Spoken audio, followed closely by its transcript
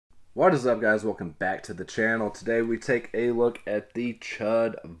What is up, guys? Welcome back to the channel. Today we take a look at the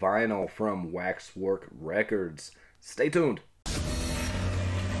C.H.U.D vinyl from Waxwork Records. Stay tuned.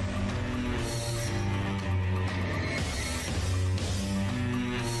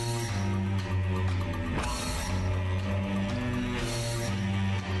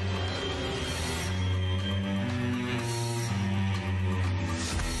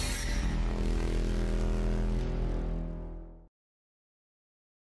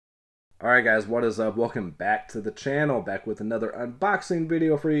 Alright guys, what is up? Welcome back to the channel, back with another unboxing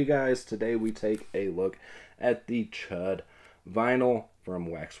video for you guys. Today we take a look at the C.H.U.D vinyl from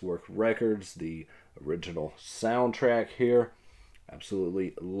Waxwork Records, the original soundtrack here.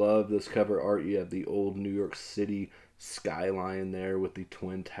 Absolutely love this cover art. You have the old New York City skyline there with the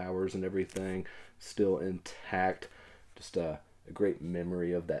Twin Towers and everything still intact. Just a great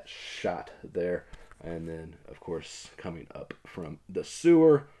memory of that shot there. And then, of course, coming up from the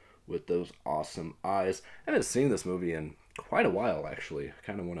sewer with those awesome eyes. I haven't seen this movie in quite a while, actually. I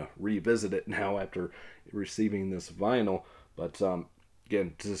kind of want to revisit it now after receiving this vinyl. But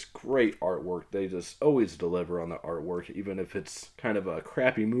again, just great artwork. They just always deliver on the artwork, even if it's kind of a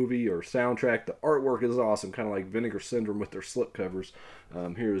crappy movie or soundtrack. The artwork is awesome, kind of like Vinegar Syndrome with their slipcovers.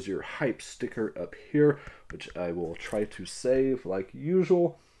 Here's your hype sticker up here, which I will try to save like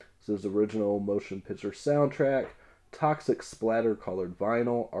usual. This is original motion picture soundtrack. Toxic splatter colored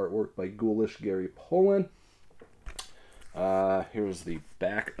vinyl, artwork by Ghoulish Gary Poland. Here's the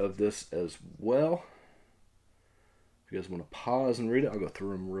back of this as well. If you guys want to pause and read it, I'll go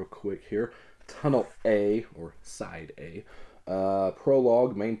through them real quick here. Tunnel A, or Side A.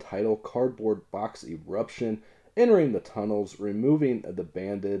 Prologue, main title, cardboard box eruption, entering the tunnels, removing the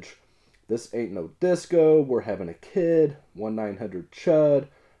bandage. This ain't no disco, we're having a kid. 1-900 C.H.U.D.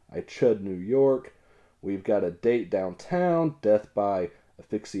 I C.H.U.D New York. We've got a date downtown, death by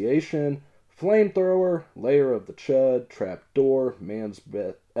asphyxiation, flamethrower, layer of the C.H.U.D, trap door, man's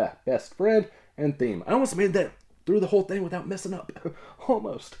best friend, and theme. I almost made that through the whole thing without messing up.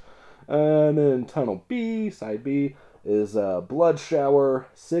 Almost. And then Tunnel B, Side B, is blood shower,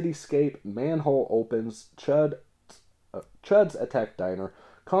 cityscape, manhole opens, C.H.U.D's attack diner,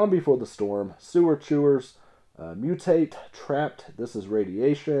 calm before the storm, sewer chewers, mutate, trapped, this is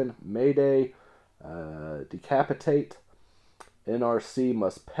radiation, mayday, decapitate, NRC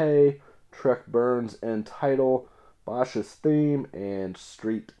must pay, truck burns, end title, Bosch's theme, and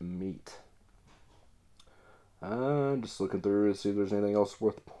street meat. I'm just looking through to see if there's anything else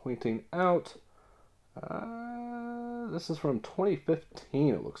worth pointing out. This is from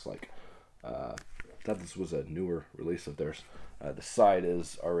 2015, it looks like. Thought this was a newer release of theirs. The side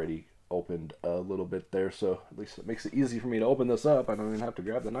is already opened a little bit there, so at least it makes it easy for me to open this up. I don't even have to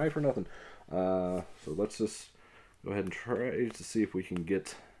grab the knife or nothing. So let's just go ahead and try to see if we can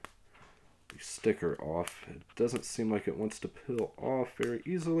get the sticker off. It doesn't seem like it wants to peel off very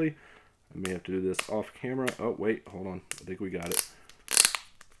easily. I may have to do this off camera. Oh wait, hold on, I think we got it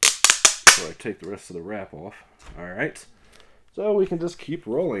before I take the rest of the wrap off. Alright, so we can just keep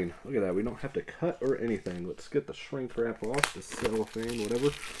rolling. Look at that, we don't have to cut or anything. Let's get the shrink wrap off, the cellophane,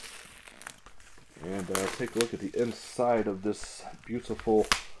 whatever. And take a look at the inside of this beautiful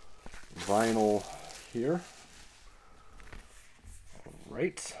vinyl here.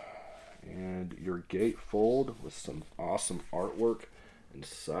 Alright. And your gatefold with some awesome artwork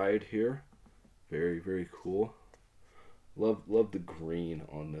inside here. Very, very cool. Love the green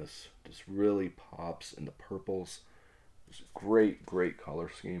on this. Just really pops in the purples. It's a great, great color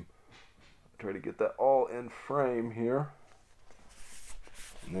scheme. Try to get that all in frame here.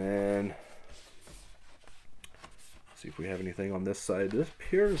 And then see if we have anything on this side. It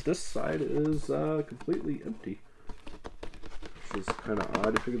appears this side is completely empty, which is kind of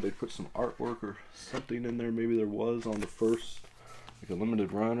odd. I figured they'd put some artwork or something in there. Maybe there was on the first, like a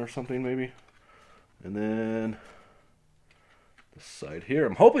limited run or something maybe. And then this side here,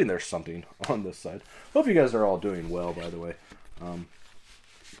 I'm hoping there's something on this side. Hope you guys are all doing well, by the way.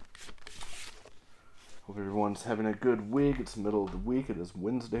 Hope everyone's having a good week. It's the middle of the week. It is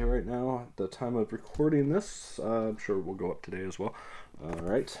Wednesday right now at the time of recording this. I'm sure we'll go up today as well.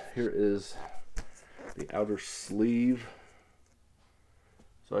 Alright, here is the outer sleeve.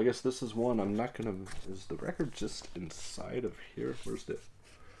 So I guess this is one I'm not going to... Is the record just inside of here? Where's the...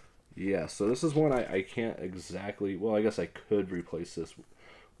 Yeah, so this is one I can't exactly... Well, I guess I could replace this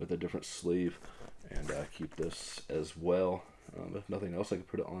with a different sleeve and keep this as well. If nothing else, I could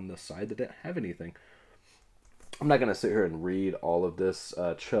put it on the side that didn't have anything. I'm not going to sit here and read all of this.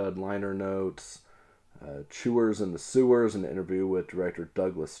 C.H.U.D liner notes, Chewers in the Sewers, an interview with director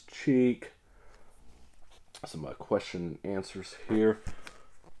Douglas Cheek. Some question and answers here.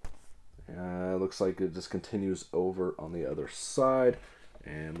 looks like it just continues over on the other side.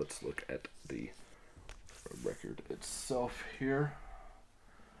 And let's look at the record itself here.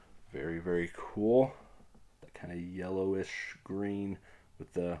 Very, very cool. That kind of yellowish green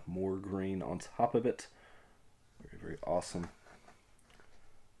with the more green on top of it. Very, very awesome.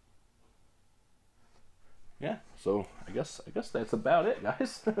 Yeah, so I guess that's about it,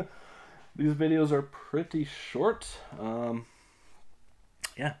 guys. These videos are pretty short.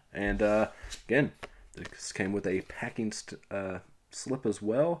 Yeah, and again, this came with a packing slip as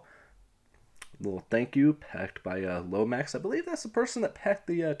well. A little thank you packed by Lomax. I believe that's the person that packed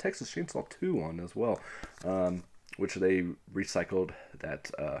the Texas Chainsaw 2 one as well, which they recycled that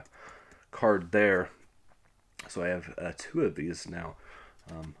card there. So I have 2 of these now.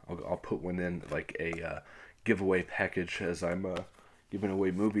 I'll put one in like a giveaway package as I'm giving away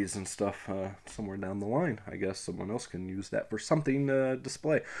movies and stuff somewhere down the line. I guess someone else can use that for something to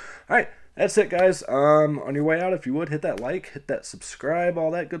display. Alright, that's it, guys. On your way out, if you would, hit that like, hit that subscribe,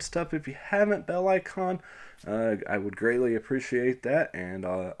 all that good stuff. If you haven't, bell icon. I would greatly appreciate that. And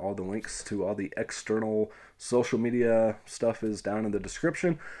all the links to all the external social media stuff is down in the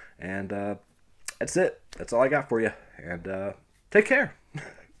description. And that's it. That's all I got for you. And take care.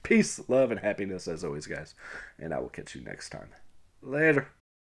 Peace, love, and happiness as always, guys. And I will catch you next time. Later.